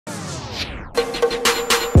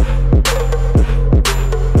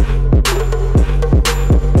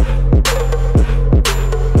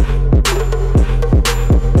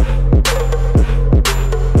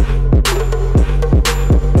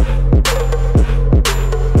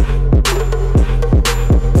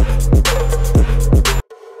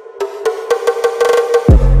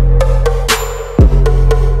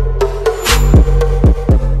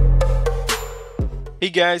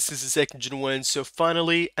Hey guys, this is TechnoGenuine. So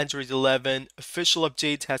finally, Android 11 official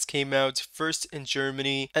update has came out first in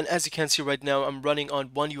Germany, and as you can see right now, I'm running on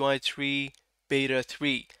One UI 3 Beta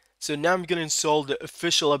 3. So now I'm gonna install the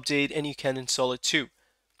official update, and you can install it too.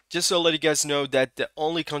 Just so I'll let you guys know that the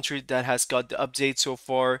only country that has got the update so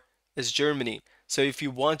far is Germany. So if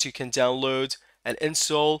you want, you can download and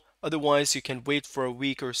install. Otherwise, you can wait for a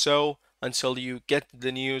week or so until you get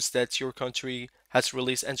the news that your country has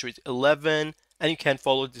released Android 11, and you can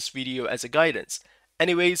follow this video as a guidance.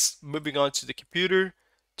 Anyways, moving on to the computer,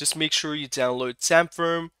 just make sure you download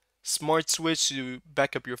SamFirm, Smart Switch to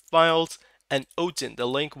back up your files, and Odin. The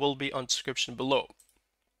link will be on the description below.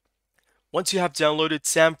 Once you have downloaded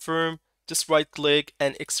SamFirm, just right click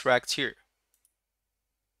and extract here.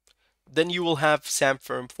 Then you will have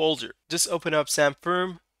SamFirm folder. Just open up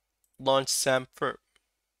SamFirm, launch SamFirm.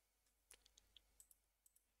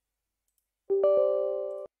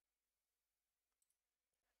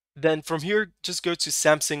 Then from here, just go to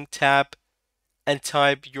Samsung tab and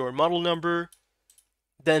type your model number.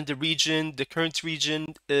 Then the region, the current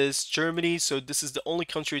region is Germany. So this is the only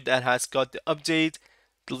country that has got the update.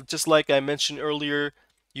 Just like I mentioned earlier,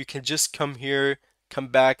 you can just come here, come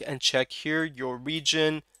back and check here your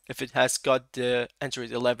region if it has got the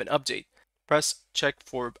Android 11 update. Press check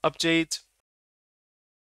for update.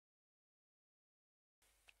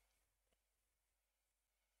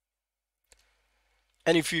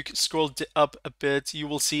 And if you scroll up a bit, you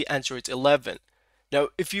will see Android 11. Now,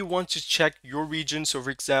 if you want to check your region, so for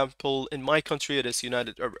example, in my country, it is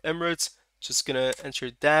United Arab Emirates, just gonna enter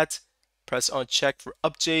that, press on check for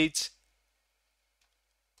update,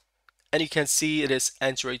 and you can see it is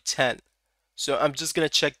Android 10. So I'm just gonna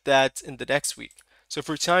check that in the next week. So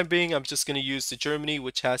for time being, I'm just gonna use the Germany,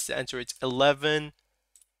 which has the Android 11,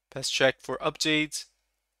 press check for update,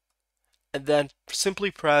 and then simply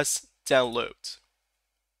press download.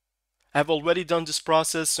 I have already done this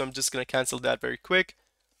process, so I'm just going to cancel that very quick.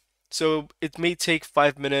 So it may take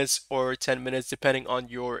 5 minutes or 10 minutes depending on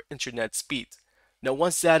your internet speed. Now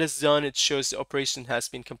once that is done, it shows the operation has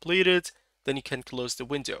been completed, then you can close the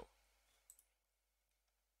window.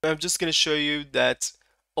 I'm just going to show you that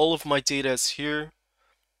all of my data is here.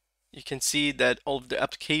 You can see that all of the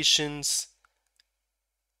applications,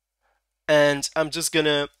 and I'm just going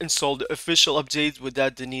to install the official update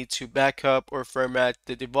without the need to backup or format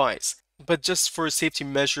the device. But just for a safety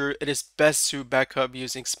measure, it is best to back up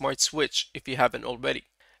using Smart Switch if you haven't already.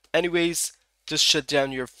 Anyways, just shut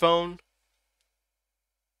down your phone.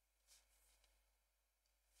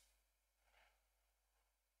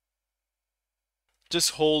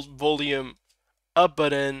 Just hold volume up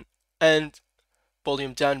button and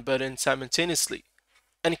volume down button simultaneously,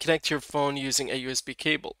 and connect your phone using a USB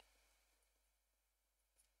cable.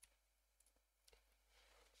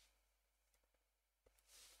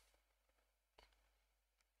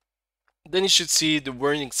 Then you should see the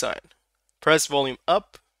warning sign. Press volume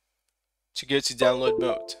up to go to download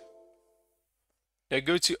mode. Now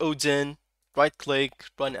go to Odin, right click,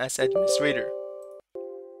 run as administrator.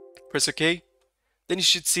 Press OK. Then you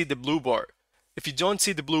should see the blue bar. If you don't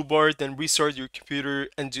see the blue bar, then restart your computer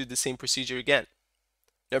and do the same procedure again.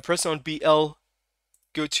 Now press on BL,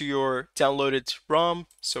 go to your downloaded ROM.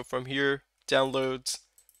 So from here, downloads,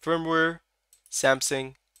 firmware,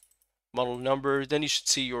 Samsung, model number, then you should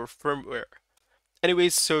see your firmware.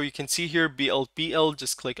 Anyways, so you can see here BL,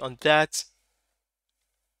 just click on that.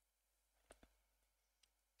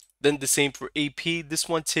 Then the same for AP. This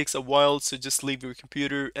one takes a while, so just leave your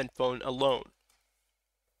computer and phone alone.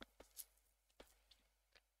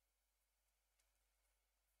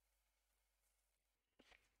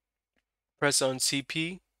 Press on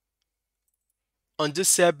CP. On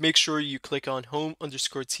this tab, make sure you click on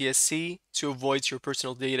home_tsc to avoid your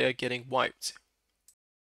personal data getting wiped.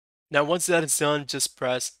 Now once that is done, just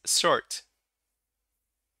press start.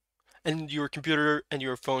 And your computer and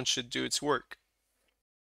your phone should do its work.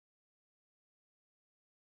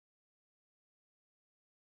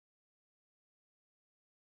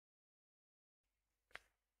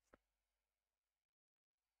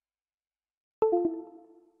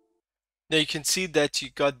 Now you can see that you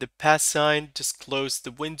got the pass sign. Just close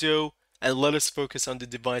the window and let us focus on the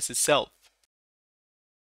device itself.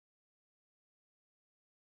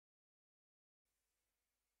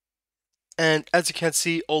 And as you can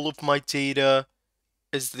see, all of my data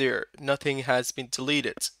is there. Nothing has been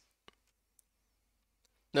deleted.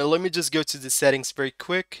 Now let me just go to the settings very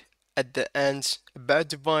quick. At the end, about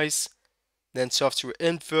device, then software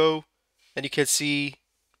info, and you can see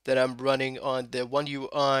that I'm running on the One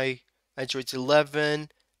UI Android 11,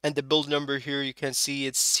 and the build number here you can see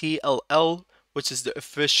it's CLL, which is the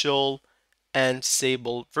official and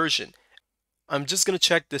disable version. I'm just going to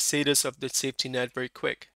check the status of the safety net very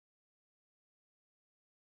quick.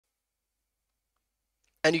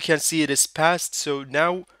 And you can see it is passed. So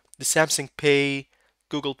now the Samsung Pay,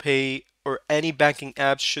 Google Pay, or any banking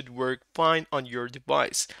apps should work fine on your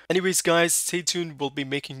device. Anyways, guys, stay tuned. We'll be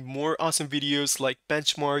making more awesome videos like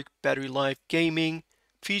benchmark, battery life, gaming,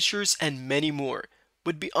 features, and many more.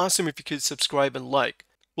 Would be awesome if you could subscribe and like.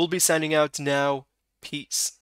 We'll be signing out now. Peace.